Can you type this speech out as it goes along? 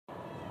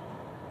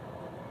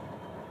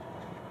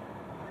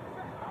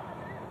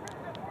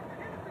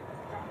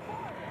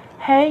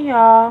Hey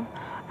y'all,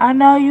 I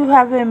know you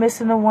have been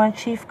missing the One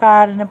Chief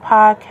God in the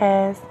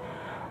podcast.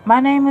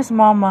 My name is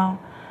Momo,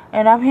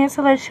 and I'm here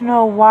to let you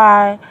know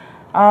why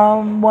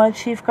One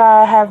Chief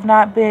God have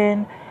not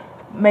been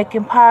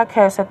making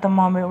podcasts at the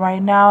moment.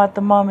 Right now, at the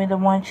moment, the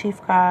One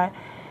Chief God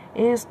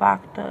is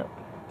locked up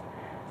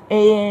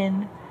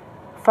and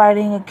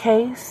fighting a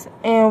case.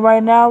 And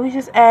right now, we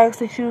just ask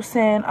that you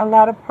send a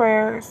lot of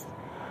prayers,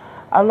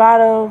 a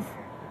lot of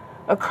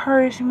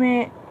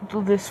encouragement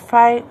through this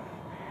fight.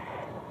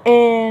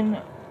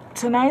 And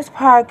tonight's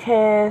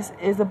podcast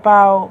is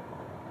about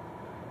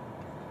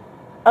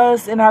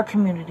us in our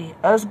community,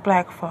 us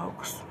black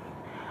folks.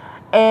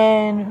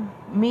 And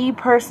me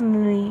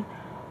personally,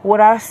 what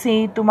I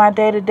see through my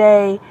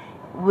day-to-day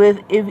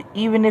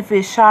even if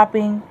it's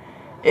shopping,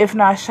 if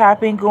not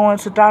shopping, going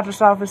to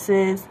doctor's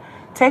offices,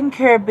 taking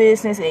care of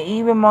business, and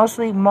even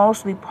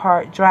mostly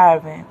part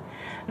driving.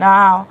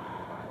 Now,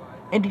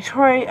 in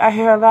Detroit, I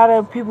hear a lot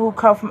of people who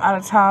come from out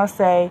of town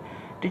say,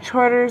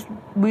 Detroiters,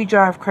 we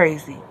drive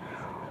crazy.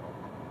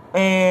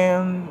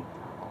 And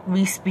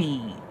we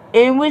speed.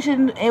 In which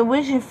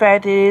in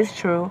fact it is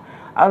true.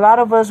 A lot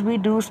of us, we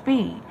do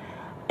speed.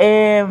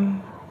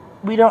 And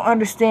we don't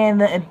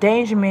understand the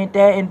endangerment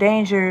that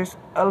endangers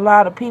a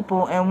lot of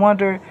people, and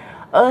wonder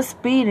us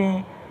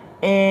speeding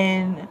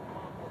and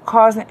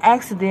causing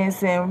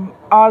accidents and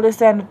all this,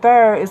 that, and the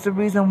third is the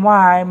reason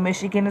why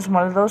Michigan is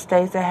one of those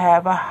states that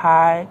have a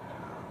high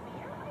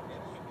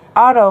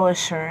auto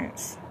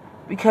insurance,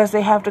 because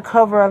they have to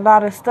cover a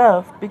lot of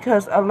stuff,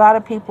 because a lot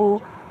of people,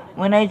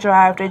 when they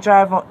drive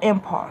on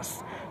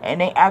impulse,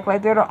 and they act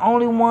like they're the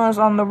only ones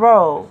on the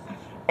road.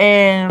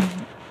 And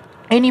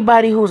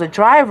anybody who's a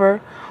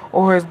driver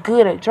or is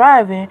good at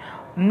driving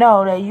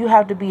know that you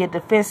have to be a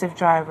defensive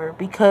driver,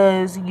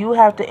 because you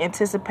have to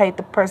anticipate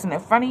the person in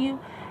front of you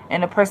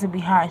and the person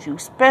behind you,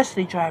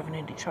 especially driving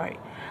in Detroit,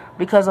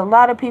 because a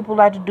lot of people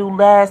like to do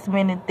last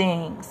minute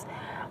things,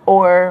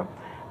 or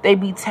they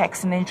be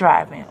texting and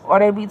driving, or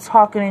they be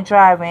talking and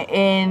driving,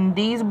 and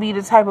these be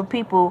the type of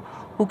people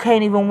who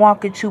can't even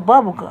walk and chew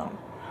bubblegum.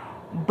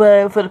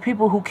 But for the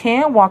people who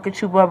can walk and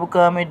chew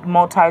bubblegum and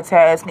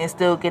multitask and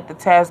still get the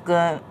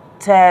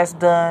task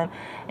done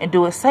and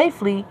do it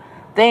safely,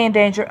 they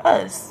endanger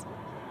us.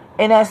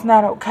 And that's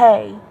not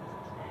okay.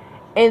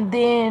 And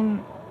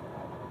then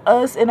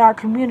us in our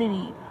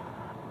community,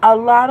 a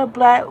lot of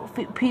black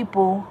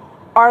people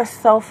are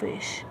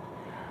selfish.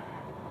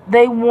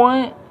 They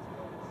want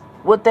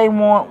what they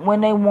want when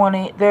they want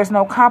it. There's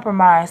no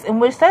compromise, in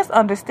which that's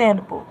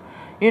understandable.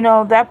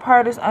 That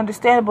part is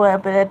understandable,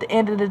 but at the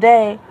end of the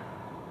day,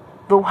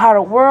 how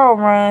the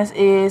world runs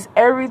is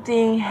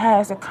everything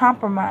has a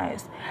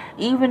compromise.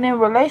 Even in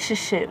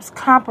relationships,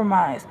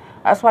 compromise.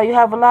 That's why you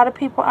have a lot of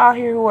people out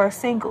here who are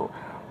single,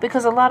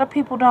 because a lot of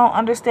people don't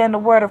understand the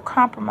word of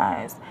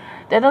compromise.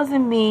 That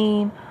doesn't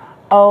mean,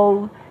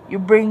 oh, you're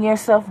bringing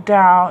yourself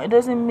down. It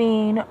doesn't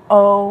mean,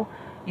 oh,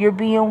 you're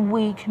being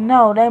weak.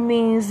 No, that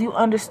means you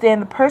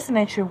understand the person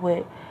that you're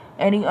with,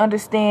 and you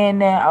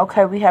understand that,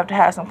 okay, we have to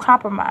have some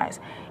compromise.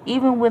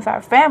 Even with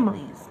our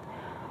families,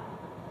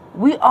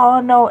 we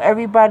all know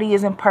everybody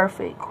isn't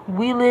perfect.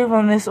 We live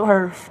on this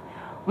earth.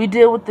 We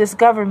deal with this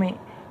government,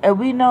 and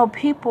we know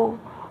people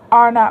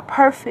are not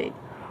perfect.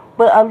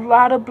 But a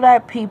lot of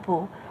black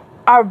people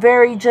are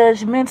very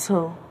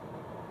judgmental.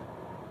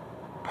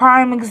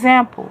 Prime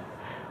example,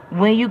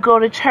 when you go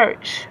to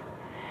church,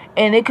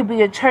 and it could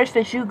be a church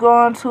that you've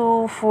gone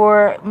to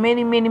for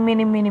many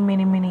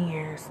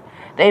years.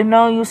 They've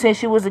known you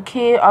since you was a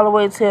kid all the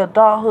way to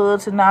adulthood,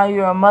 to now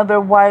you're a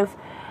mother, wife,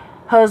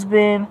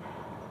 husband,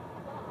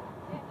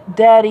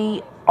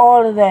 daddy,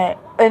 all of that.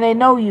 And they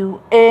know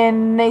you,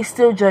 and they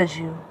still judge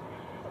you.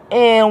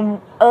 And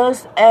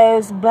us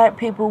as black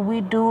people, we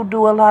do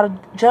a lot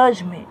of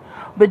judgment.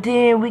 But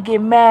then we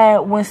get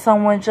mad when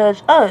someone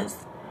judge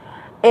us.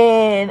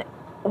 And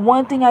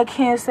one thing I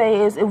can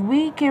say is, if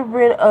we get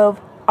rid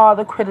of all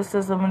the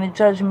criticism and the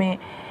judgment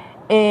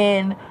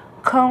and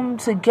come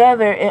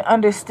together and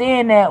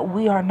understand that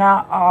we are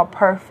not all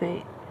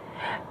perfect,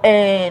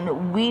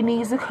 and we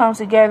need to come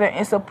together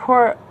and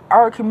support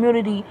our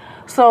community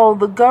so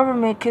the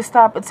government can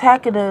stop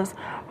attacking us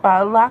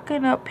by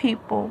locking up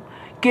people,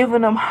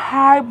 giving them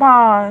high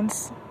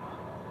bonds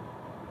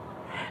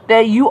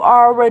that you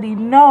already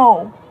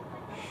know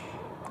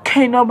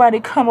can't nobody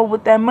come up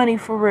with that money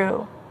for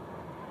real,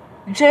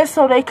 just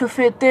so they could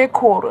fit their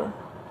quota.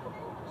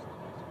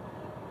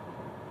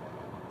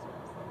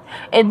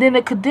 And then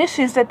the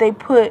conditions that they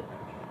put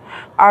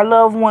our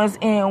loved ones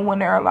in when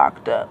they're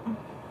locked up,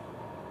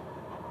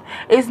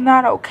 it's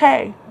not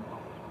okay.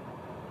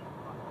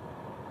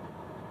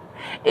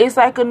 It's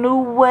like a new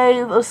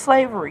wave of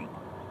slavery.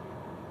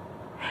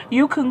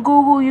 You can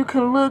Google, you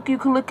can look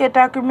at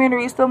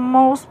documentaries. The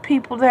most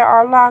people that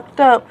are locked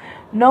up,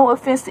 no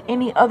offense to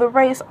any other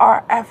race,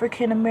 are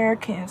African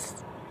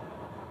Americans.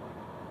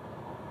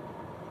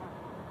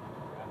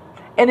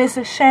 And it's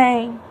a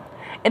shame.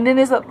 And then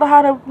there's a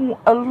lot of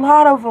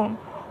them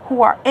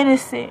who are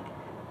innocent.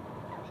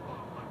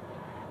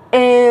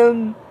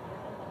 And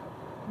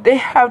they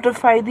have to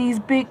fight these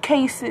big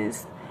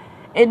cases,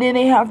 and then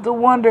they have to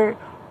wonder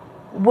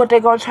what they're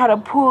gonna try to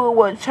pull,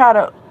 what kind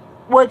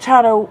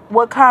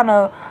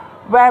of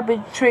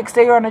rabbit tricks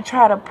they're gonna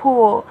try to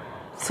pull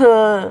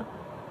to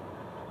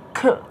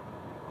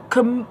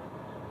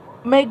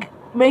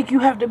make you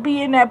have to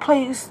be in that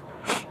place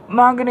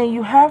longer than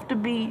you have to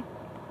be,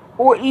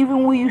 or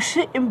even when you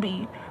shouldn't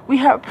be. We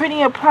have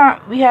many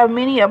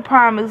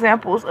prime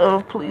examples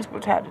of police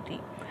brutality.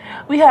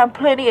 We have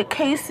plenty of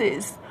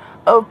cases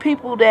of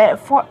people that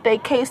fought their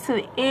case to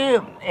the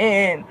end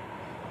and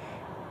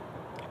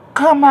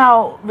come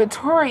out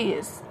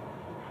victorious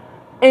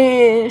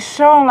and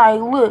shown like,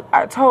 look,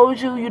 I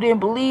told you, you didn't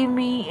believe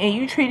me, and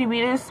you treated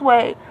me this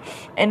way,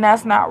 and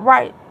that's not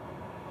right.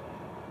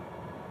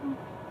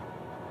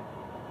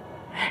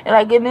 And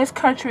like in this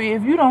country,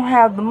 if you don't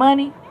have the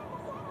money,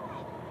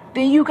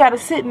 then you got to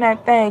sit in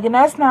that thing, and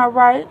that's not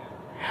right.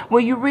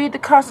 When you read the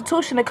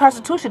Constitution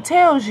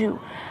tells you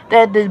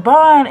that the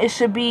bond, it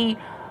should be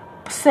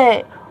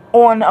set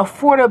on the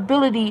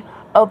affordability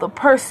of the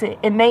person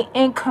and their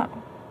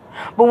income.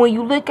 But when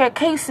you look at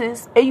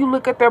cases and you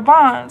look at their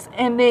bonds,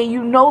 and then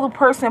you know the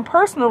person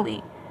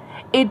personally,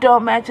 it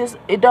don't match up.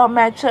 It don't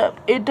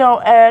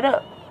add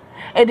up.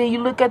 And then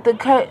you look at the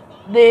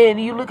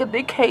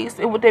case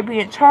and what they're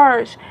being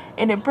charged,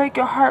 and it break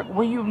your heart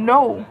when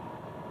you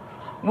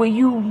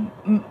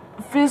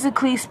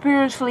physically,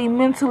 spiritually,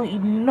 mentally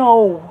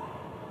know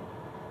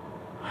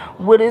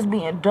what is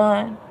being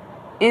done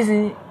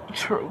isn't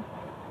true.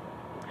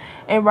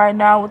 And right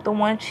now with the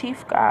one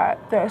chief God,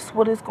 that's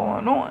what is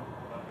going on.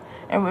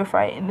 And we're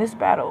fighting this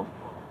battle.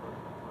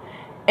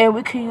 And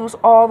we can use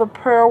all the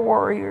prayer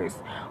warriors.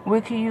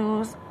 We can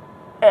use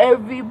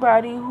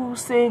everybody who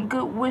send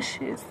good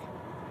wishes.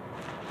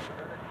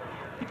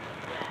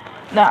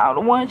 Now,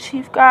 the one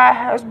chief God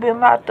has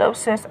been locked up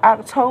since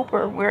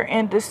October. We're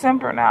in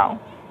December now.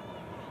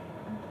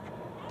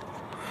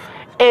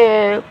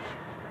 And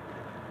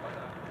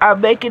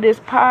I'm making this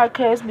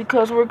podcast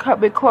because we're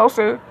coming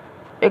closer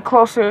and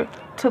closer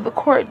to the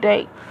court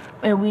date.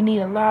 And we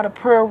need a lot of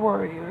prayer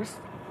warriors.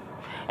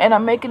 And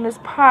I'm making this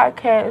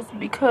podcast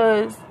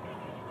because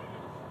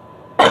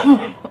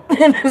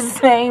in the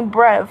same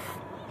breath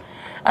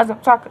as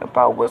I'm talking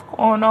about what's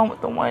going on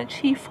with the one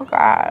chief of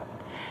God,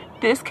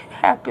 this can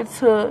happen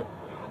to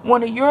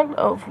one of your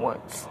loved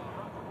ones.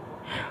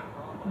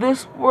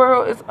 This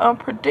world is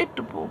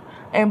unpredictable.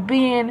 And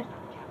being,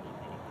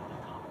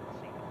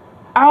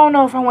 I don't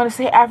know if I want to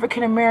say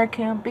African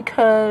American,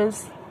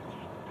 because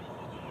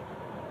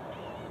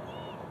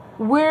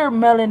we're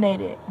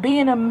melanated.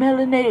 Being a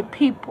melanated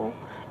people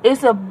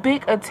is a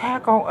big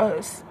attack on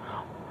us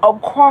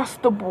across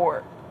the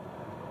board.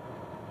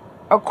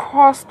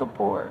 Across the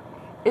board.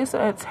 It's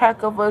an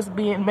attack of us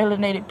being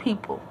melanated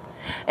people.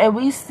 And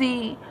we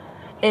see,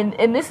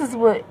 and this is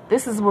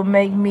what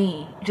make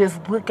me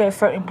just look at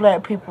certain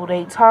black people.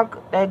 They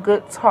talk that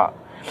good talk,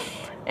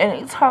 and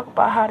they talk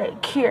about how they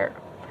care,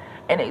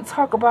 and they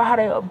talk about how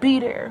they'll be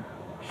there,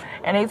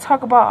 and they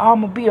talk about,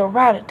 I'm gonna be a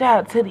ride or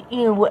die to the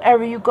end.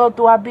 Whatever you go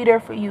through, I'll be there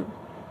for you.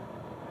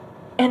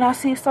 And I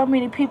see so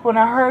many people, and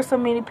I heard so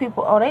many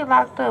people, oh, they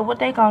locked up, what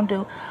they gonna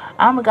do?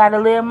 I'm gotta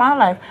live my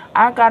life.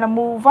 I gotta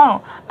move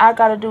on. I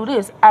gotta do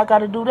this. I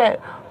gotta do that.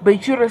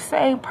 But you're the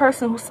same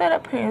person who sat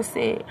up here and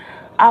said,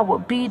 I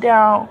would be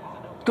down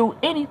through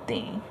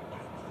anything.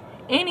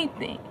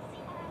 Anything.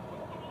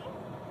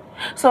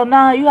 So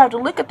now you have to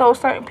look at those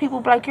certain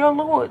people like your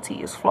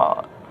loyalty is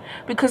flawed.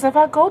 Because if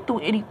I go through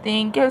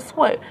anything, guess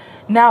what?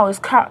 Now is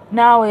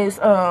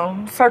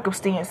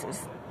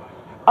circumstances.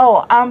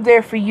 Oh, I'm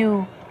there for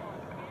you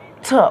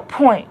to a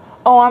point.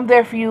 Oh, I'm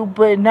there for you,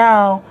 but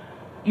now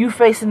you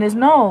facing this.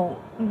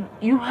 No,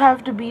 you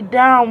have to be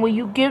down when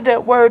you give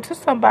that word to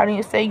somebody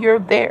and say you're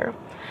there,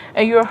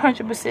 and you're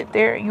 100%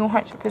 there, and you're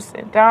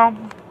 100%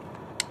 down.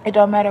 It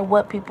don't matter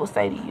what people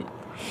say to you.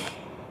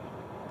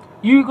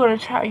 You're gonna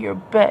try your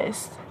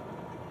best,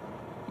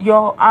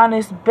 your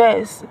honest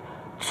best,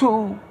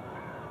 to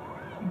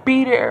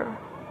be there,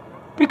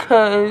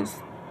 because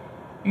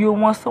you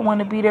want someone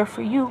to be there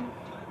for you.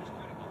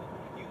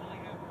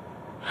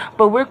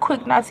 But we're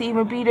quick not to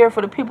even be there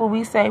for the people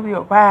we say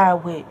we'll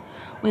ride with,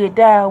 we'll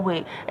die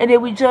with. And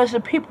then we judge the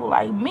people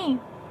like me,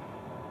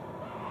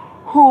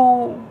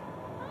 who,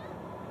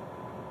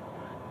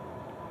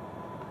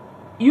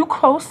 you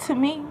close to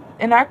me,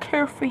 and I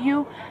care for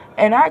you,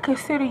 and I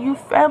consider you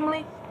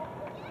family.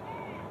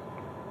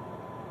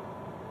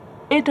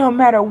 It don't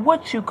matter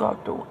what you go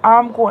through,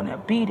 I'm going to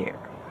be there.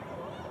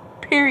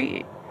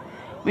 Period.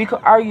 We could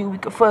argue, we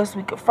could fuss,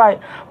 we could fight,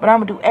 but I'm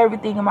going to do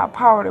everything in my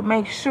power to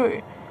make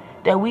sure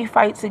that we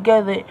fight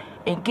together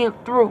and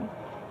get through.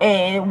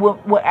 And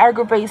what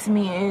aggravates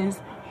me is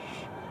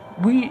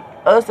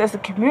us as a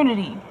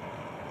community,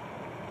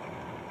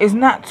 is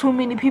not too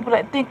many people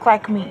that think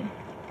like me.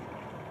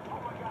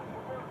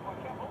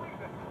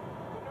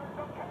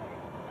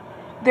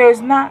 It's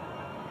not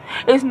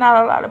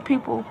a lot of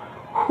people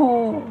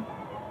who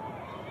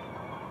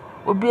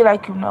would be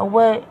like, you know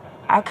what,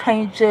 I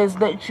can't just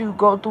let you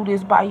go through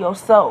this by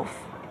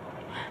yourself.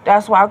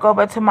 That's why I go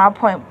back to my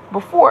point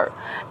before.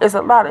 There's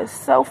a lot of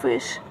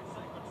selfish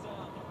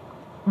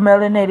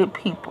melanated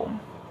people.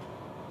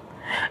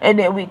 And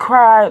then we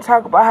cry and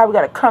talk about how we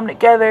got to come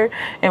together,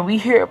 and we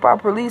hear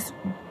about police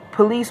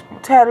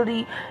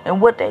brutality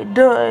and what they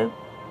done.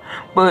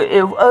 But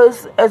if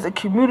us as a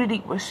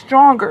community was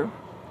stronger,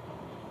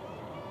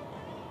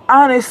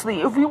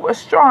 honestly, if we were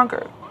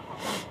stronger,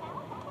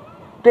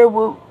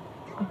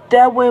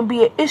 that wouldn't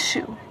be an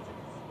issue.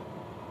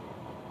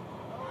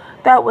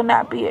 That would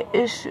not be an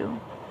issue.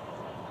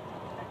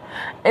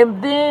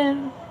 And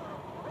then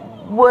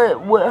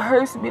what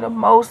hurts me the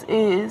most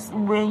is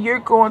when you're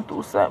going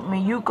through something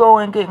and you go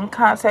and get in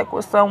contact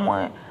with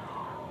someone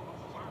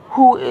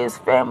who is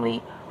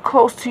family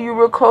close to you,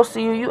 real close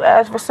to you. You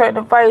ask for certain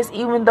advice,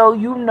 even though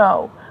you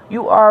know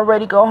you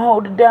already go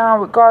hold it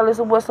down regardless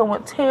of what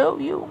someone tell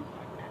you.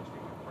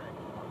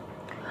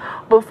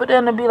 But for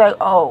them to be like,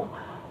 oh,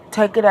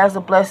 take it as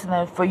a blessing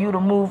and for you to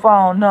move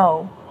on.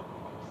 No.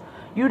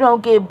 You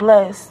don't get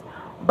blessed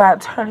by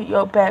turning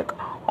your back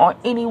on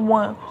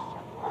anyone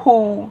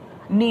who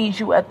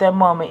needs you at that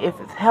moment. If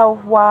it's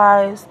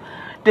health-wise,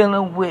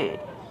 dealing with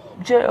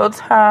jail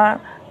time,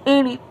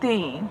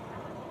 anything.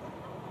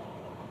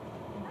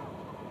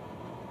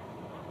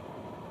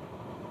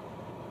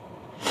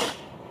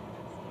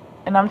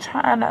 And I'm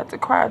trying not to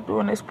cry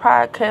during this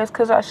podcast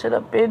because I should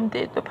have been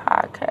did the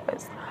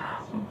podcast.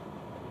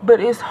 But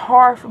it's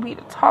hard for me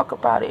to talk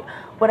about it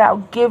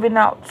without giving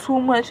out too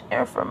much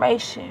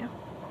information.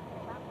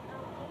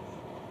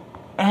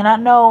 And I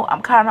know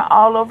I'm kind of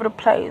all over the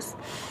place.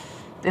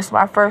 This is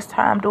my first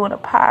time doing a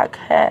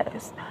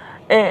podcast.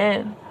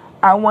 And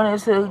I wanted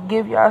to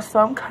give y'all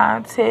some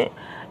content.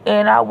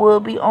 And I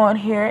will be on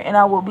here and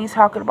I will be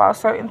talking about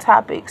certain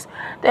topics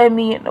that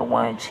me and the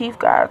one chief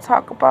gotta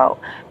talk about.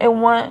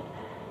 And want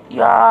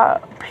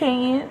y'all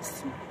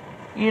opinions.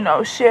 You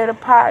know, share the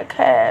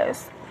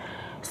podcast.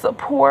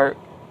 Support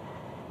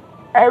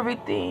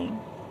everything.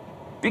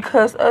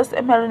 Because us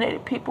and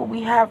melanated people,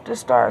 we have to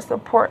start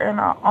supporting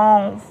our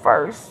own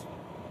first.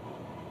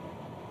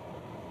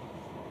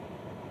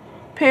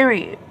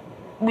 Period.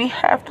 We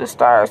have to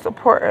start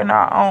supporting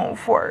our own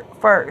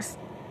first.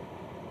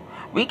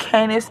 We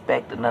can't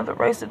expect another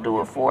race to do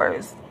it for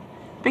us.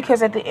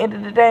 Because at the end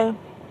of the day,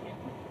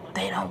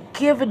 they don't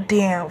give a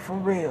damn for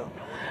real.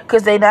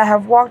 Because they not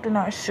have walked in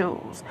our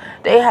shoes.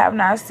 They have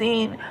not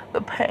seen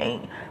the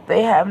pain.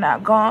 They have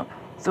not gone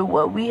through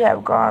what we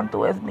have gone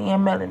through as being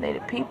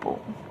melanated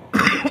people.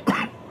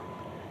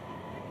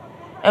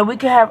 And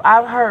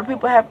I've heard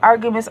people have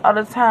arguments all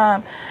the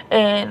time.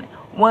 And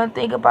one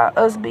thing about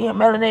us being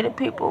melanated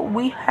people,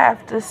 we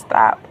have to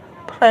stop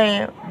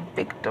playing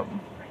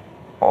victim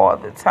all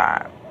the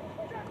time.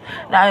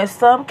 Now, in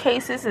some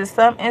cases, in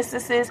some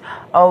instances,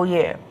 oh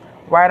yeah,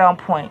 right on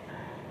point.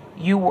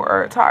 You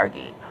were a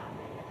target.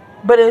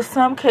 But in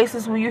some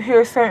cases, when you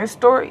hear certain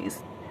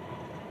stories,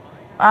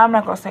 I'm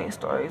not going to say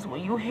stories.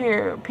 When you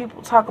hear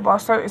people talk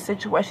about certain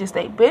situations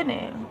they've been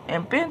in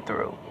and been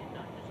through,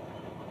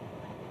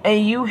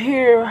 and you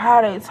hear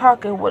how they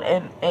talk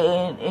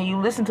and you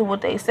listen to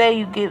what they say,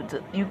 you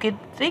get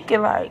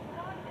thinking like,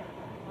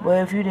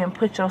 well, if you didn't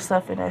put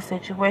yourself in that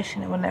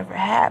situation, it would never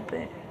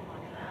happen.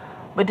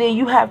 But then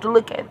you have to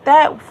look at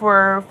that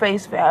for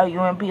face value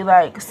and be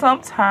like,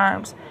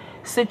 sometimes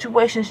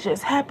situations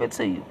just happen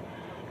to you.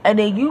 And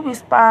then you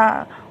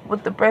respond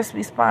with the best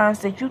response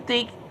that you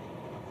think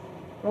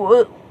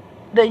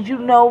that you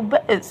know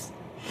best.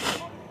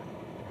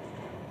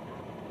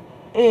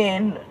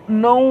 And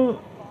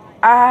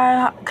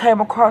I came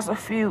across a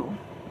few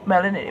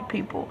melanated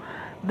people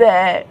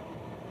that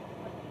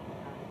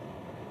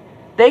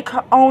they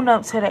could own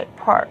up to that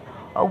part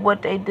of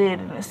what they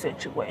did in the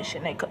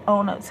situation. They could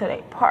own up to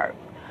that part.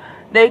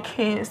 They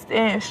can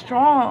stand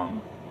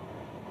strong.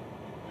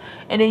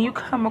 And then you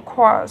come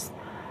across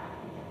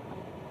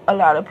a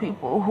lot of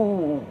people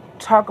who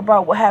talk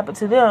about what happened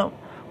to them,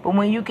 but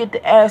when you get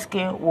to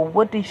asking, well,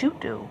 what did you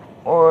do?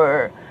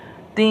 Or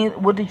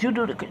what did you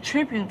do to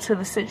contribute to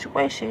the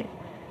situation?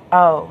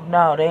 Oh,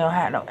 no, they don't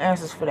have no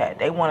answers for that.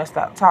 They want to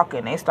stop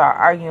talking. They start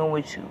arguing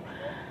with you.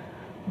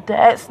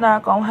 That's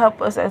not going to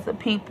help us as a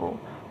people.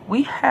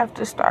 We have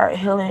to start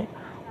healing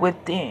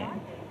within.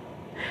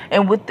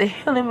 And with the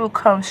healing will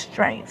come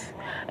strength.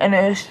 And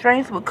the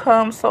strength will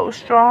come so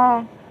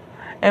strong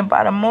and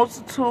by the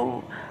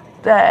multitude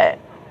that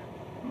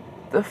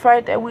the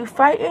fight that we're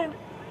fighting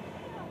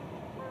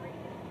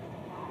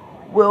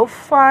will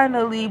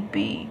finally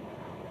be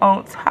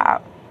on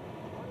top.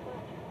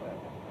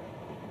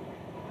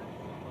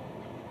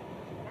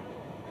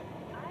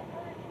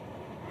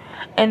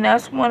 And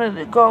that's one of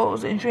the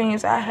goals and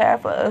dreams I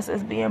have for us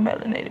as being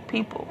melanated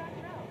people.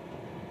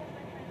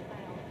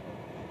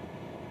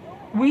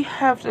 We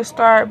have to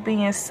start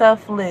being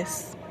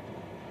selfless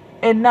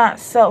and not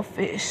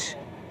selfish.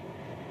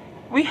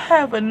 We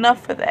have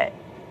enough of that.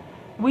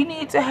 We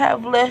need to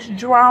have less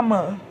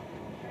drama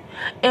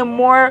and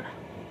more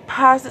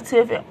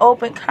positive and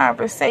open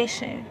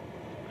conversation.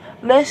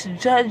 Less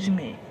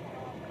judgment.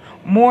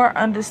 More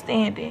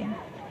understanding.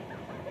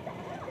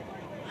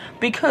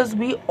 Because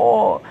we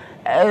all,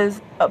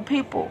 as a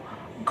people,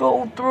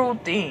 go through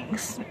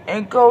things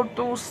and go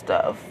through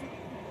stuff.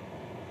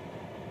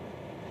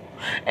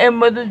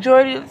 And the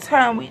majority of the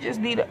time, we just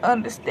need an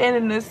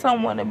understanding of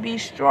someone to be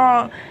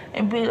strong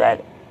and be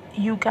like,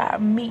 you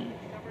got me.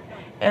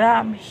 And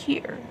I'm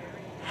here.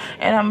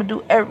 And I'm going to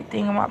do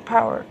everything in my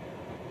power.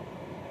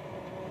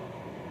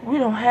 We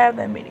don't have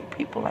that many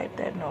people like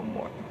that no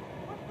more.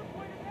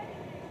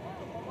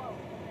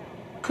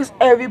 Because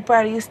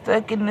everybody is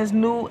stuck in this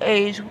new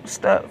age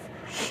stuff.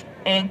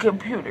 And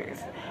computers.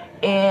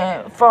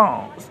 And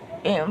phones.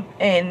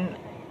 And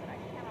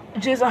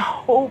just a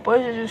whole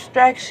bunch of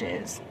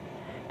distractions.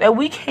 That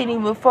we can't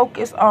even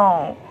focus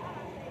on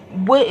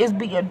what is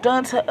being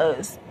done to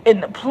us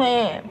in the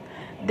plan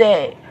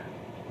that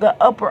the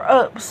upper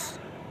ups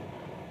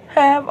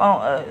have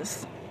on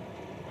us.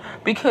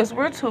 Because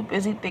we're too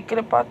busy thinking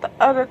about the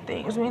other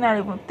things. We're not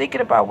even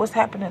thinking about what's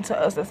happening to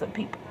us as a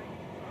people.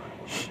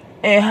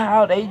 And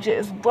how they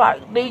just lock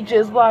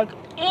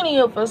any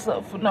of us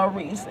up for no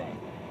reason.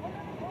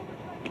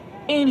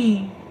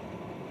 Any.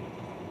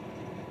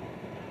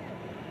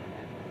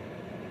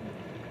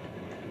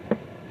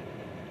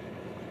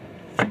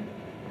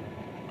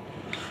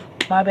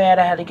 My bad,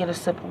 I had to get a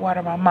sip of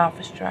water. My mouth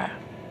is dry.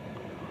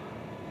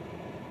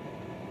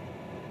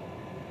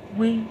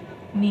 We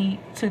need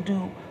to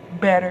do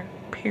better,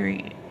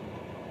 period.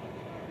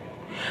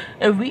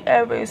 If we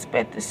ever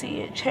expect to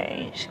see it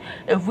change,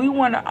 if we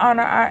want to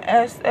honor our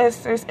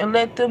ancestors and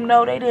let them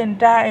know they didn't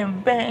die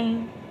in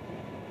vain,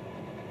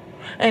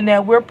 and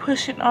that we're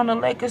pushing on a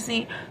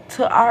legacy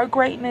to our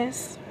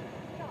greatness,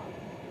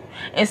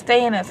 and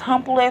staying as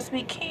humble as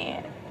we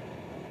can,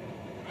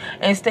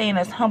 and staying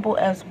as humble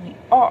as we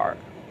are,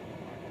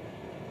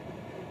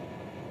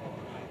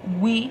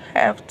 we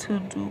have to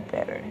do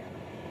better.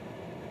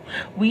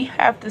 We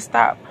have to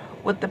stop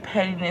with the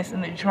pettiness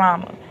and the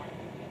drama.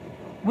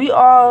 We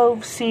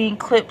all seen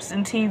clips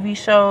and TV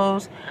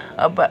shows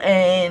about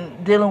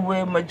and dealing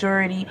with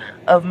majority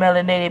of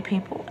melanated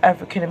people,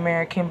 African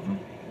American,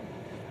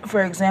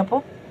 for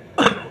example.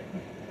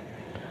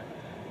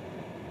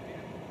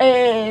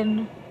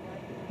 And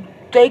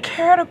they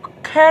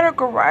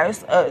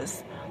categorize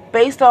us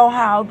based on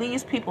how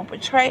these people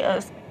portray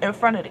us in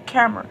front of the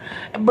camera.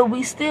 But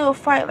we still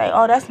fight like,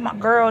 oh, that's my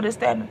girl, this,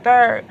 that, and the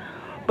third.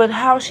 But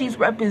how she's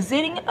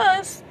representing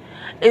us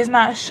is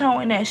not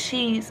showing that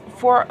she's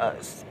for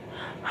us.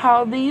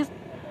 How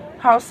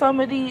some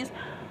of these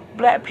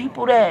black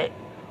people that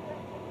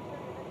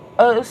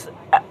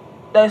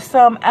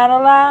some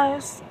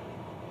analyze.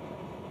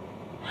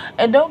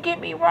 And don't get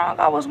me wrong,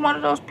 I was one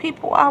of those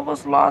people. I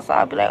was lost.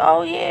 I'd be like,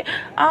 oh yeah.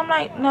 I'm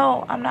like,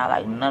 no, I'm not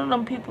like none of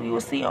them people you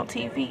will see on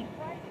TV.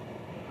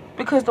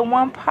 Because the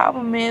one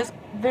problem is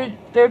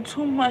they're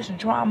too much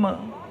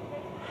drama.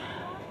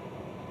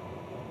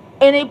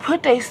 And they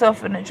put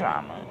themselves in the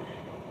drama.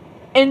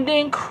 And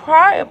then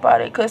cry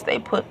about it because they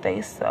put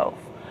themselves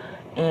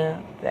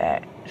in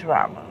that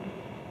drama.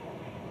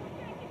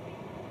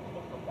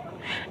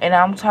 And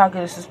I'm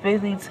talking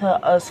especially to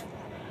us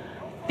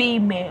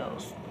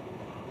females.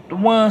 The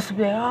ones who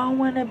be like, oh, I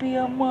want to be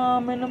a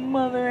mom and a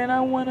mother, and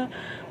I want to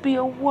be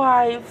a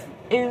wife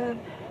and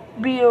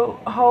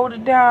hold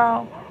it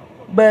down.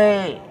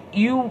 But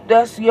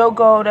that's your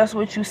goal. That's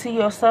what you see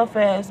yourself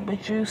as.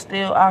 But you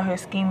still out here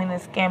scheming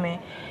and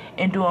scamming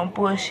and doing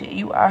bullshit.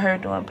 You out here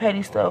doing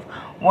petty stuff,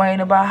 worrying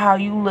about how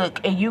you look,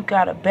 and you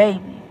got a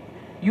baby.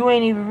 You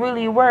ain't even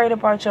really worried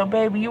about your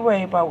baby. You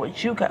worried about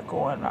what you got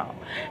going on.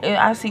 And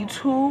I see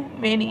too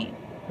many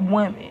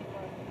women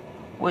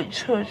with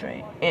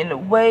children, and the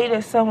way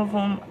that some of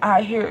them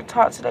out here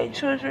talk to their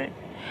children,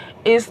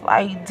 it's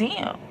like,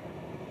 damn.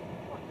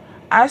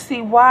 I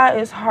see why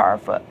it's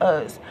hard for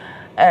us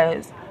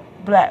as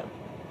black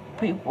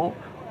people,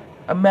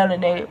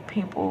 melanated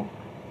people,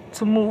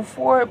 to move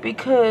forward,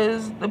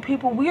 because the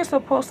people we're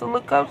supposed to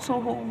look up to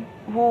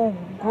who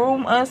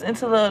groom us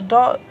into the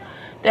adult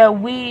that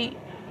we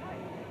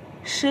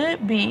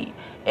should be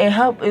and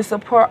help and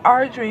support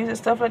our dreams and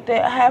stuff like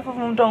that, half of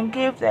them don't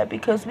give that,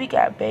 because we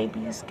got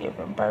babies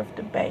giving birth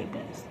to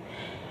babies.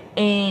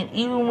 And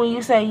even when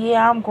you say,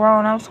 yeah, I'm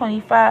grown, I'm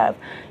 25,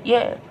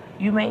 yeah,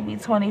 you may be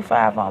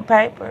 25 on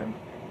paper,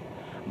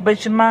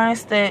 but your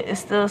mindset is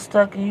still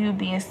stuck in you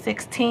being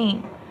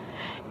 16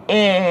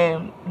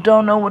 and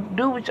don't know what to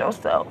do with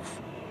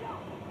yourself.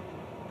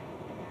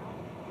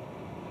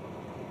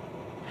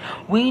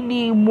 We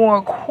need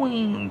more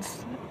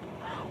queens.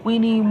 We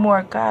need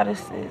more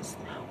goddesses.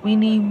 We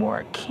need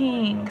more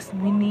kings.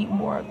 We need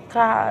more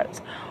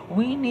gods.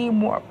 We need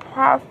more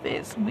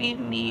prophets. We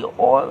need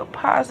all the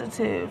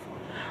positive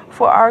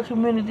for our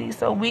community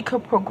so we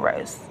could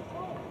progress.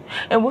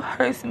 And what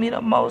hurts me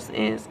the most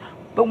is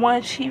the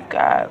one chief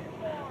God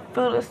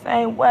feel the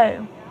same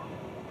way.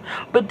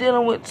 But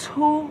dealing with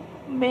too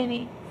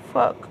many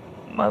fuck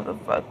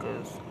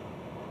motherfuckers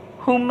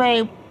who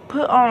may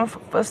put on a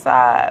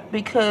facade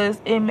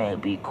because it may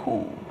be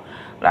cool.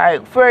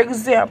 Like, for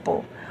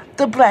example,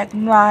 the Black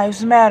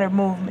Lives Matter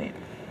movement.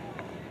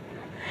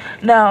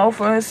 Now,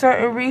 for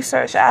certain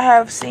research I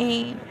have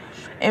seen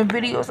and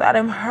videos I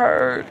done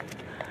heard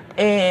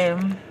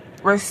and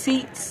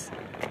receipts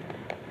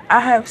I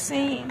have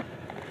seen,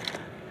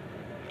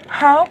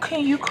 how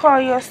can you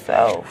call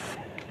yourself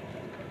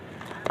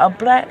a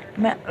Black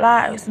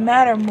Lives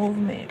Matter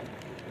movement,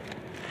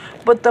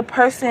 but the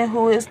person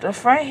who is the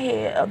front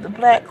head of the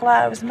Black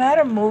Lives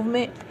Matter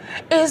movement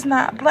is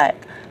not black?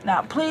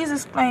 Now, please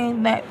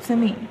explain that to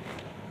me.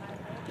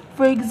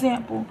 For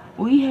example,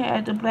 we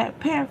had the Black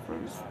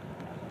Panthers.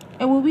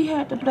 And when we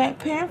had the Black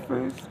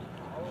Panthers,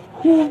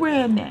 who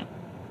ran that?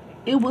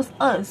 It was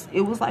us.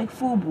 It was like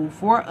FUBU,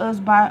 for us,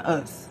 by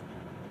us.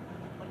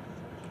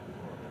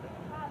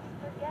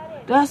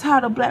 That's how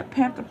the Black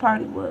Panther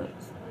Party was.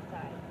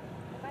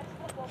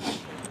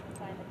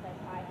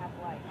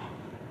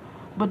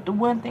 But the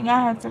one thing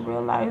I had to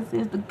realize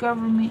is the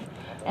government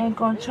ain't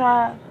gonna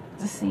try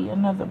to see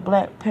another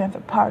Black Panther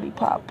Party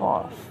pop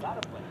off,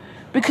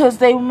 because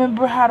they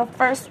remember how the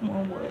first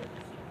one was.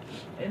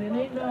 And then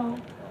they know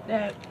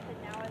that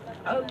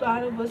a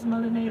lot of us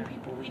melanated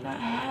people, we not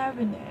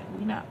having that.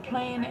 We not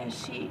playing that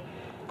shit.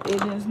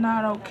 It is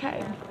not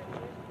okay.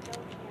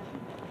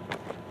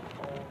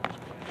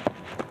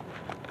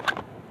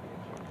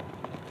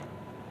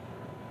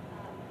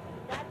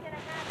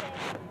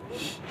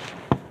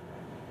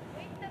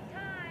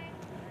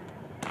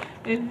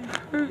 It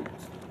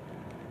hurts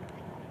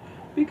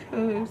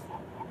because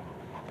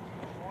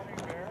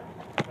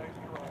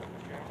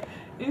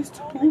it's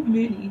too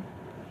many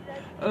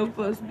of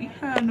us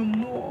behind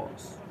the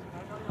walls.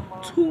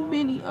 Too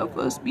many of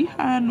us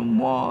behind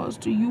the walls.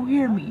 Do you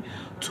hear me?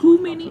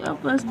 Too many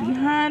of us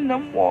behind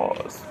them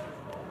walls.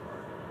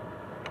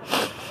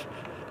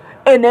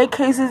 And their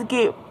cases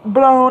get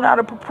blown out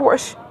of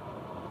proportion.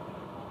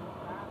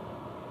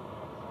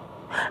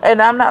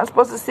 And I'm not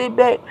supposed to sit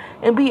back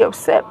and be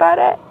upset by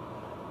that.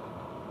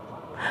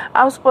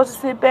 I'm supposed to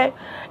sit back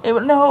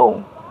and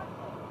no.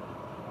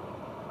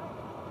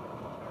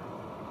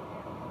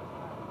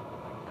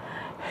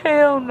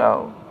 Hell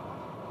no.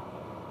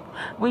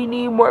 We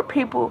need more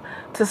people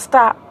to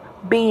stop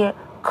being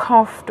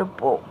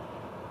comfortable.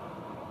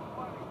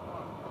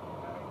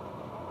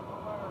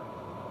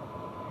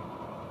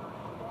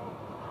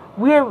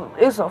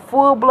 It's a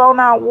full-blown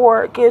out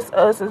war against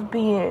us as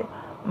being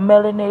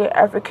melanated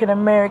African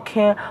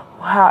American,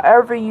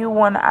 however you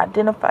want to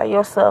identify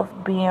yourself,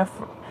 being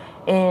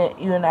in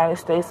the United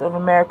States of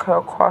America,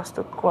 across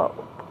the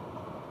globe.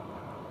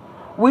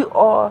 We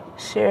all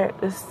share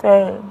the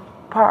same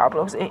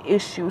problems and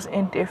issues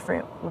in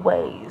different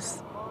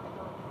ways.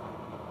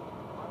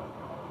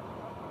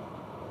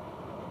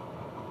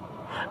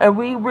 And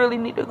we really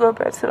need to go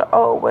back to the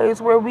old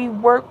ways where we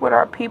work with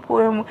our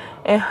people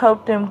and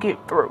help them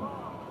get through.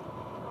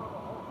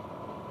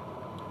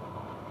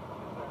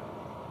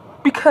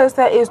 Because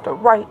that is the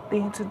right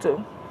thing to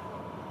do.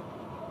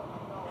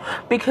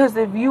 Because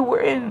if you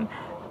were in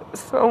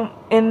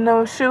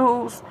those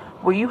shoes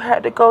where you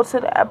had to go to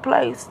that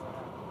place,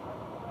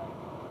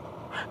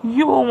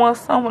 you will want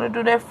someone to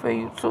do that for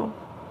you too.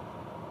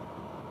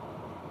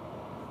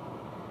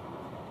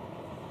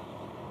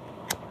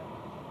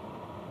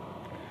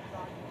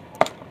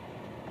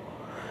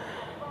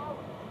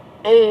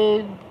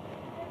 And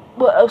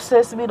what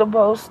upsets me the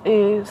most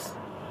is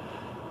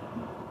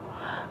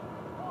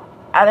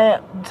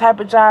the type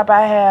of job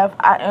I have.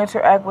 I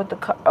interact with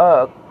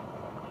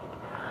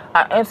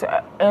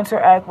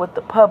interact with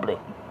the public.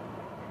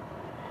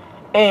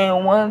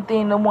 And one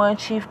thing the one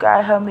chief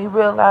guy helped me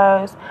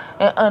realize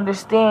and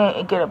understand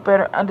and get a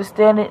better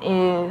understanding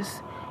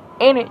is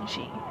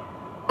energy.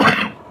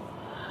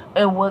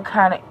 And what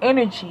kind of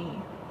energy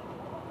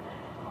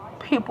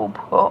people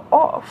put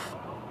off.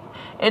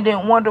 And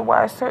then wonder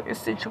why certain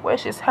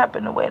situations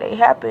happen the way they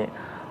happen,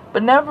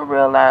 but never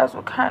realize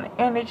what kind of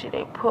energy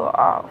they put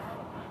off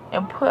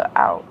and put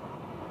out.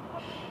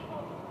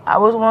 I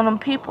was one of them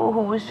people who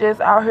was just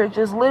out here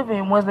just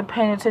living, wasn't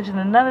paying attention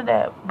to none of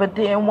that. But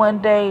then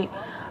one day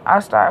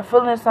I started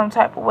feeling some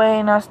type of way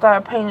and I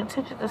started paying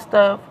attention to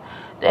stuff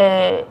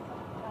that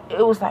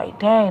it was like,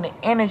 dang, the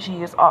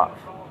energy is off.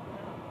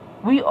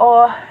 We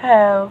all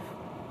have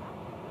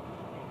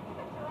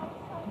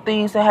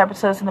things that happened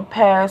to us in the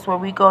past where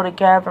we go to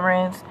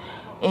gatherings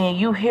and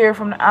you hear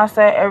from the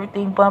outside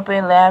everything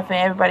bumping, laughing,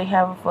 everybody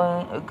having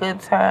fun, a good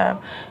time,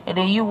 and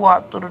then you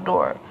walk through the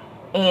door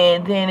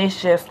and then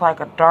it's just like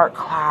a dark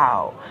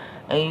cloud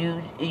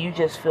and you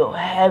just feel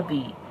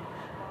heavy.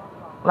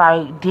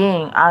 Like,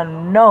 dang, I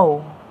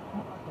know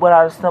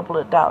without a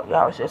simple doubt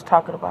y'all was just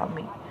talking about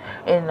me.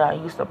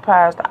 And you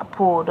surprised I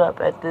pulled up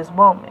at this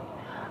moment.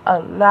 A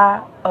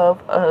lot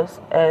of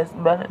us as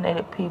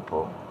melanated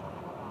people.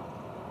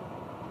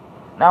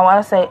 Now, when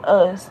I say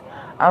us,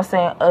 I'm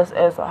saying us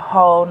as a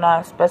whole,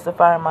 not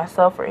specifying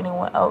myself or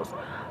anyone else.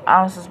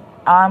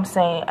 I'm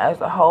saying as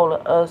a whole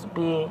of us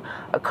being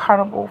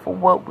accountable for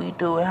what we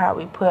do and how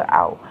we put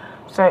out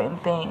certain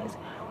things.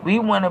 We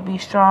want to be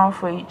strong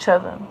for each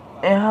other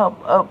and help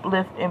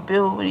uplift and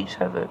build with each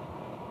other.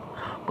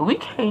 But we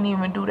can't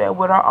even do that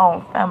with our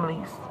own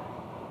families.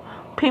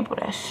 People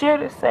that share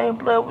the same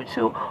blood with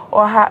you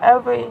or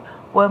however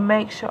what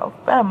makes your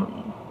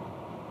family.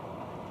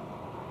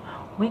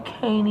 we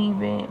can't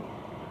even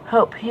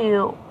help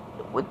heal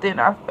within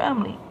our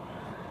family.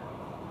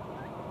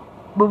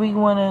 But we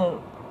want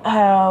to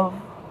have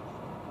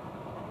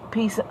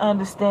peace and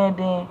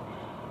understanding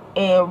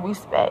and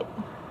respect.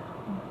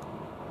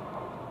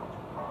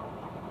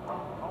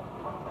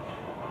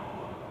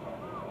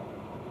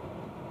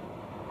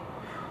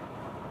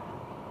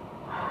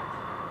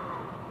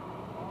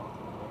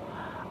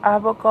 I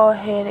will go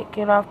ahead and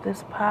get off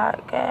this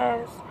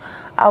podcast.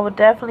 I will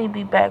definitely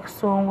be back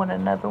soon with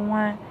another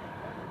one.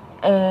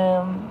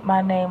 And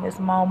my name is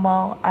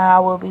Momo. I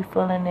will be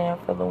filling in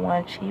for the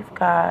One Chief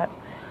God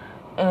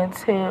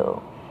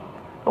until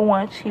the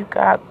One Chief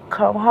God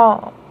come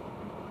home.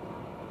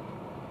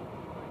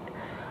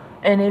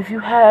 And if you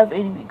have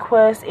any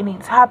requests, any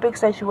topics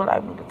that you would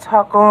like me to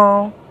talk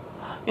on,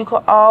 you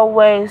can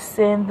always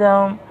send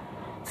them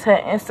to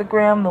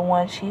Instagram, the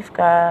One Chief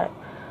God,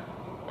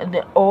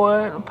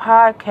 or the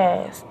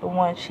podcast, the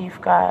One Chief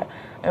God,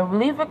 and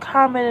leave a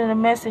comment and a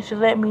message to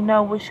let me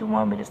know what you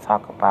want me to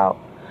talk about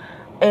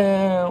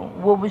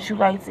and what would you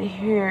like to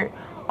hear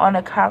on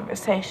a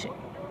conversation.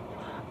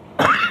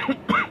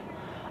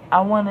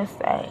 I want to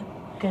say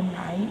good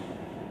night,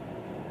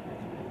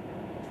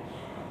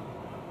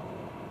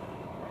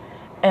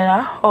 and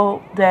I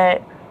hope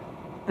that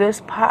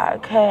this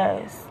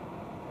podcast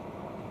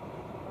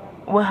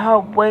will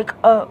help wake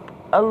up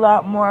a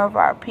lot more of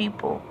our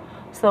people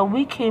so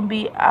we can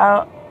be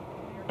out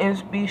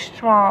and be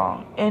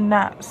strong and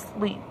not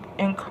sleep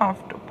and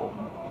comfortable.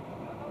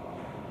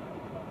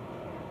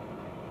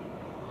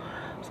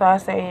 So I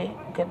say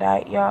good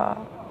night,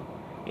 y'all.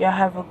 Y'all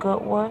have a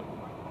good one.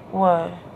 What?